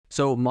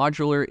So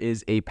Modular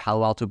is a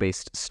Palo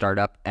Alto-based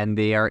startup, and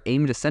they are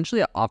aimed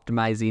essentially at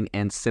optimizing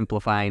and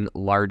simplifying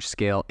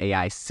large-scale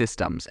AI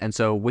systems. And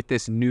so with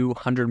this new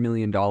 $100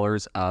 million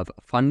of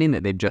funding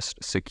that they've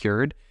just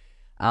secured,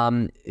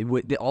 all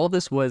of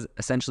this was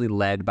essentially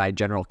led by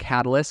General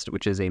Catalyst,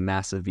 which is a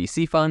massive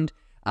VC fund,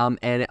 and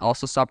it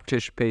also saw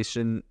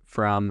participation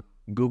from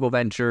Google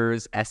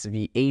Ventures,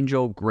 SV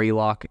Angel,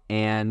 Greylock,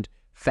 and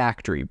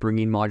Factory,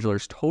 bringing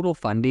Modular's total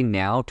funding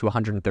now to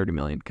 $130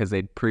 million because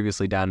they'd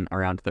previously done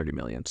around $30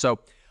 million. So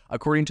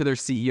according to their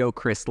CEO,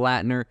 Chris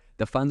Latner,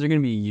 the funds are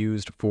going to be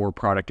used for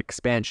product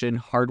expansion,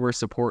 hardware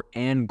support,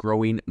 and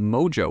growing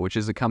Mojo, which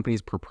is the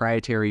company's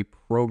proprietary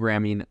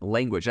programming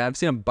language. I've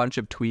seen a bunch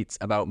of tweets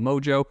about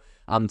Mojo.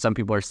 Some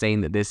people are saying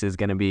that this is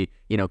going to be,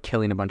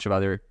 killing a bunch of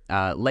other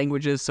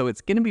languages. So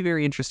it's going to be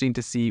very interesting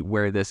to see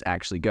where this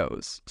actually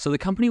goes. So the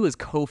company was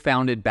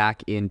co-founded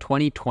back in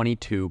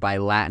 2022 by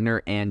Latner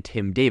and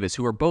Tim Davis,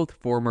 who are both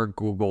former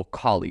Google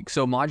colleagues.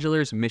 So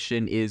Modular's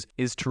mission is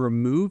to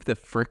remove the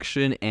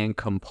friction and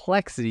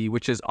complexity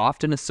which is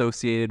often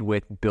associated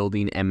with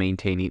building and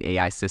maintaining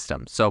AI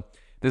systems. So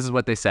this is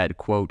what they said,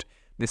 quote,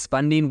 "This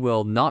funding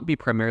will not be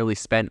primarily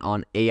spent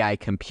on AI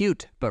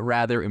compute, but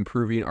rather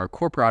improving our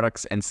core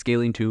products and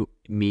scaling to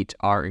meet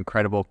our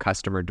incredible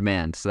customer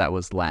demand." So that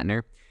was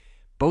Latner.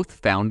 Both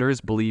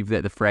founders believe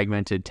that the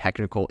fragmented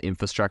technical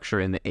infrastructure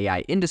in the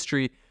AI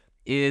industry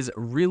is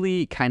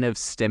really kind of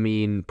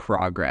stemming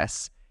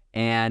progress,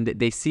 and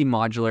they see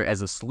Modular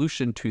as a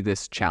solution to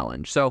this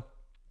challenge. So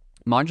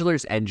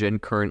Modular's engine,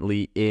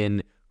 currently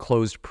in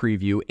closed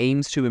preview,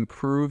 aims to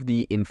improve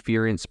the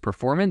inference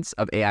performance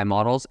of AI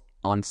models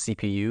on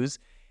CPUs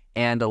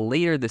and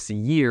later this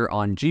year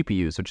on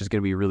GPUs, which is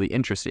going to be really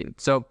interesting.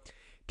 So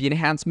the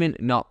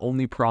enhancement not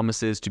only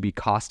promises to be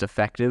cost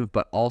effective,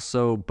 but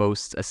also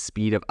boasts a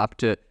speed of up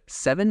to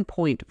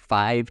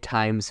 7.5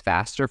 times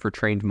faster for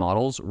trained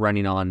models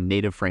running on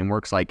native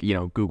frameworks like,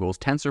 Google's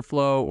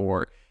TensorFlow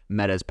or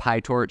Meta's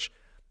PyTorch.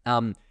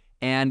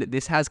 And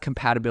this has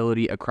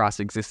compatibility across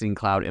existing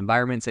cloud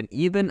environments and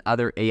even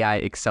other AI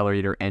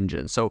accelerator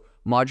engines. So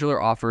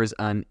Modular offers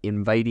an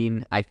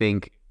inviting, I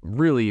think,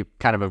 really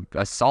kind of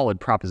a solid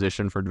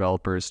proposition for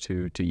developers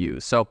to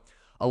use. So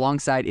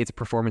alongside its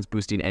performance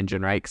boosting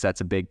engine, right, because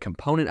that's a big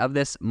component of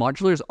this,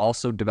 Modular is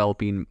also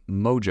developing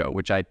Mojo,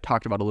 which I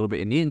talked about a little bit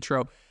in the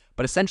intro.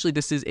 But essentially,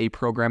 this is a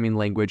programming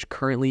language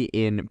currently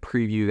in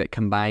preview that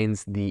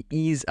combines the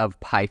ease of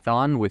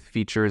Python with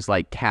features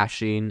like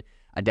caching,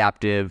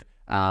 adaptive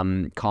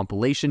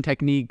compilation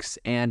techniques,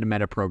 and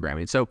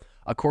metaprogramming. So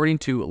according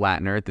to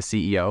Latner, the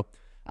CEO,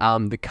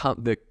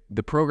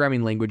 the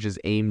programming language is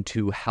aimed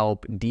to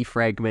help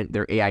defragment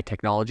their AI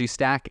technology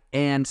stack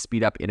and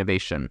speed up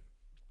innovation.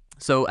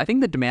 So I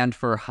think the demand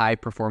for high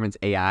performance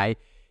AI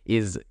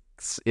is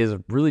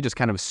really just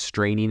kind of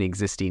straining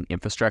existing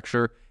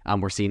infrastructure.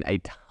 We're seeing a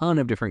ton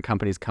of different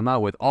companies come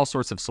out with all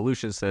sorts of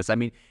solutions to this. I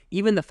mean,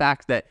 even the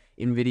fact that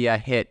NVIDIA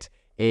hit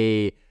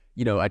a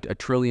 $1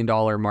 trillion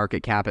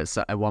market cap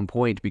at one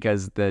point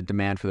because the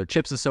demand for their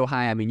chips is so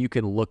high. I mean, you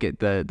can look at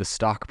the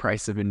stock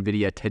price of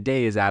NVIDIA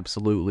today is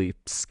absolutely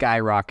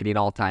skyrocketing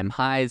all-time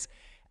highs.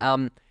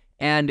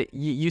 And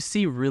you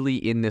see really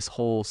in this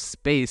whole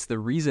space, the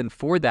reason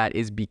for that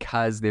is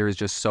because there is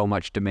just so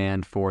much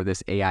demand for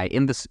this AI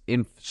in this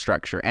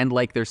infrastructure. And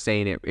like they're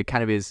saying, it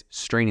kind of is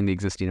straining the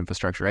existing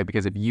infrastructure, right?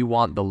 Because if you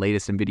want the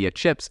latest NVIDIA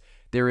chips,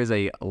 there is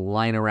a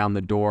line around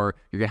the door.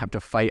 You're going to have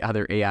to fight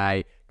other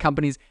AI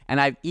companies.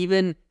 And I've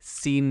even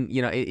seen,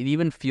 it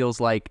even feels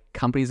like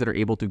companies that are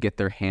able to get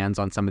their hands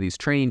on some of these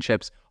training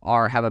chips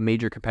have a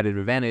major competitive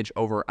advantage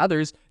over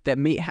others that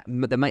might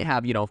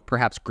have,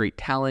 perhaps great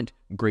talent,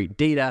 great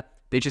data.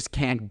 They just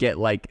can't get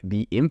like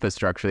the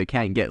infrastructure. They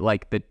can't get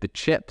like the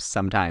chips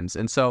sometimes.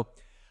 And so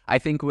I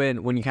think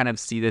when you kind of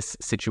see this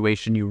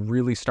situation, you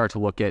really start to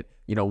look at,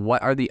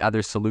 what are the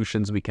other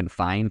solutions we can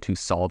find to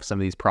solve some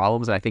of these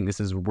problems. And I think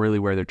this is really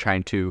where they're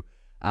trying to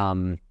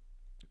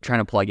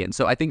plug in.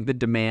 So I think the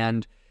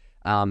demand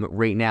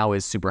right now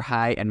is super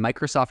high, and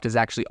Microsoft has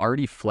actually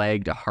already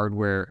flagged a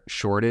hardware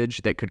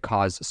shortage that could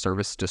cause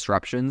service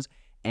disruptions.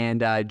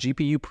 And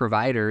GPU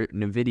provider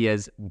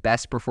NVIDIA's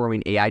best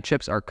performing AI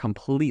chips are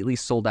completely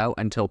sold out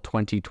until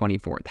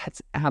 2024.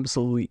 That's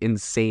absolutely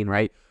insane,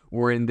 right?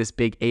 We're in this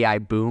big AI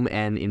boom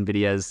and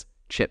NVIDIA's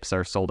chips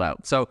are sold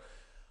out. So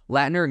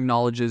Latner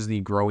acknowledges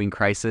the growing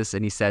crisis,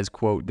 and he says,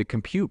 quote, "The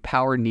compute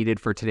power needed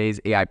for today's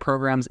AI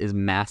programs is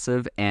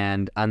massive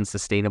and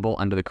unsustainable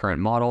under the current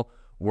model.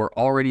 We're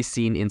already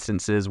seeing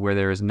instances where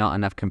there is not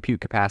enough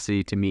compute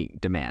capacity to meet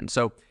demand."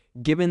 So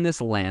given this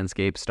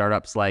landscape,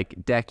 startups like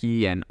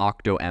Decky and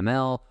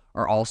OctoML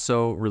are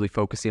also really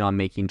focusing on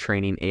making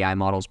training AI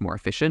models more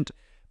efficient.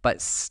 But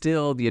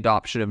still, the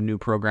adoption of new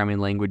programming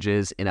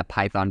languages in a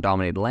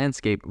Python-dominated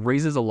landscape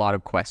raises a lot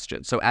of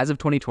questions. So as of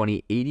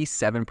 2020,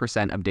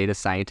 87% of data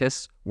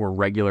scientists were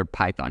regular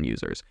Python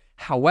users.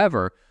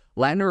 However,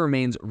 Latner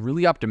remains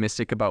really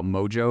optimistic about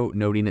Mojo,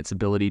 noting its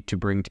ability to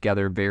bring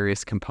together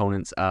various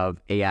components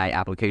of AI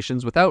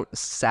applications without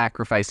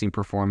sacrificing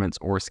performance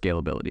or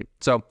scalability.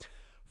 So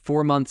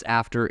 4 months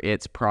after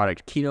its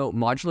product keynote,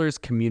 Modular's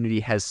community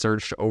has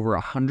surged to over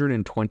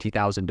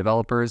 120,000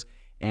 developers,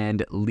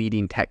 and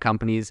leading tech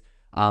companies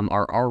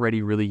are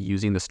already really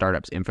using the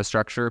startup's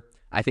infrastructure.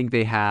 I think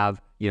they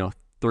have,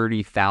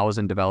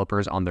 30,000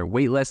 developers on their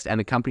waitlist, and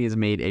the company has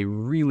made a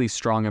really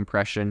strong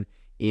impression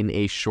in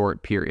a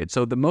short period.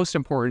 So the most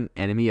important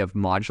enemy of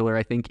Modular,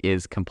 I think,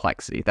 is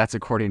complexity. That's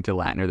according to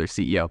Latner, their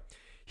CEO.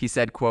 He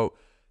said, quote,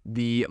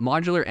 "The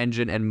Modular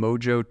engine and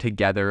Mojo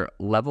together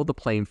level the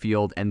playing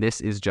field, and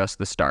this is just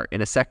the start."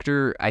 In a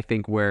sector, I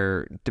think,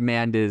 where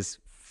demand is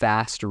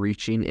fast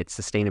reaching its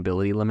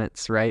sustainability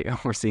limits, right?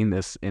 We're seeing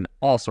this in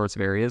all sorts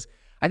of areas.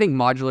 I think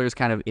Modular's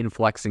kind of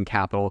influx in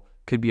capital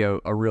could be a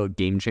real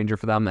game changer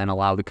for them and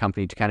allow the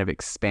company to kind of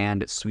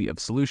expand its suite of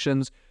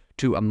solutions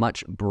to a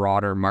much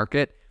broader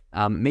market,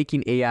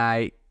 making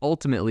AI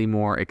ultimately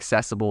more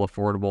accessible,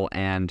 affordable,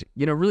 and,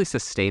 really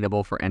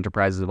sustainable for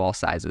enterprises of all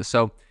sizes.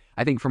 So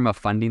I think from a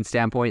funding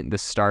standpoint,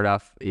 this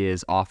startup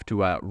is off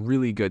to a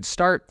really good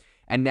start.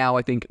 And now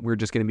I think we're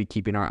just going to be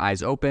keeping our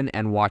eyes open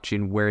and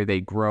watching where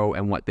they grow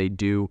and what they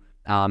do,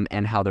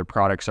 and how their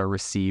products are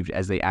received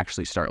as they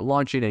actually start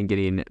launching and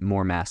getting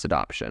more mass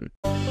adoption.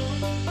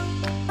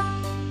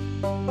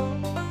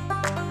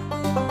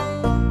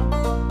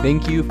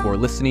 Thank you for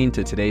listening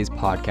to today's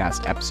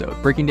podcast episode,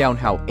 breaking down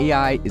how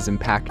AI is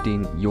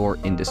impacting your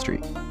industry.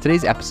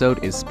 Today's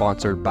episode is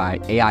sponsored by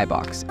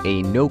AIbox,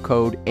 a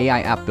no-code AI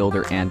app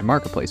builder and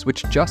marketplace,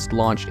 which just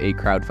launched a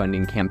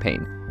crowdfunding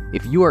campaign.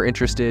 If you are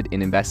interested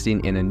in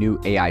investing in a new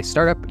AI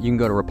startup, you can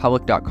go to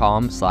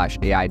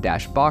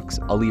republic.com/AI-box.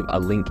 I'll leave a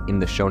link in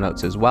the show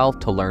notes as well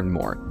to learn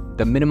more.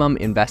 The minimum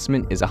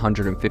investment is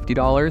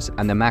 $150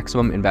 and the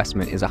maximum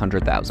investment is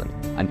 $100,000.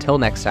 Until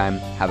next time,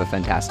 have a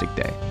fantastic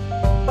day.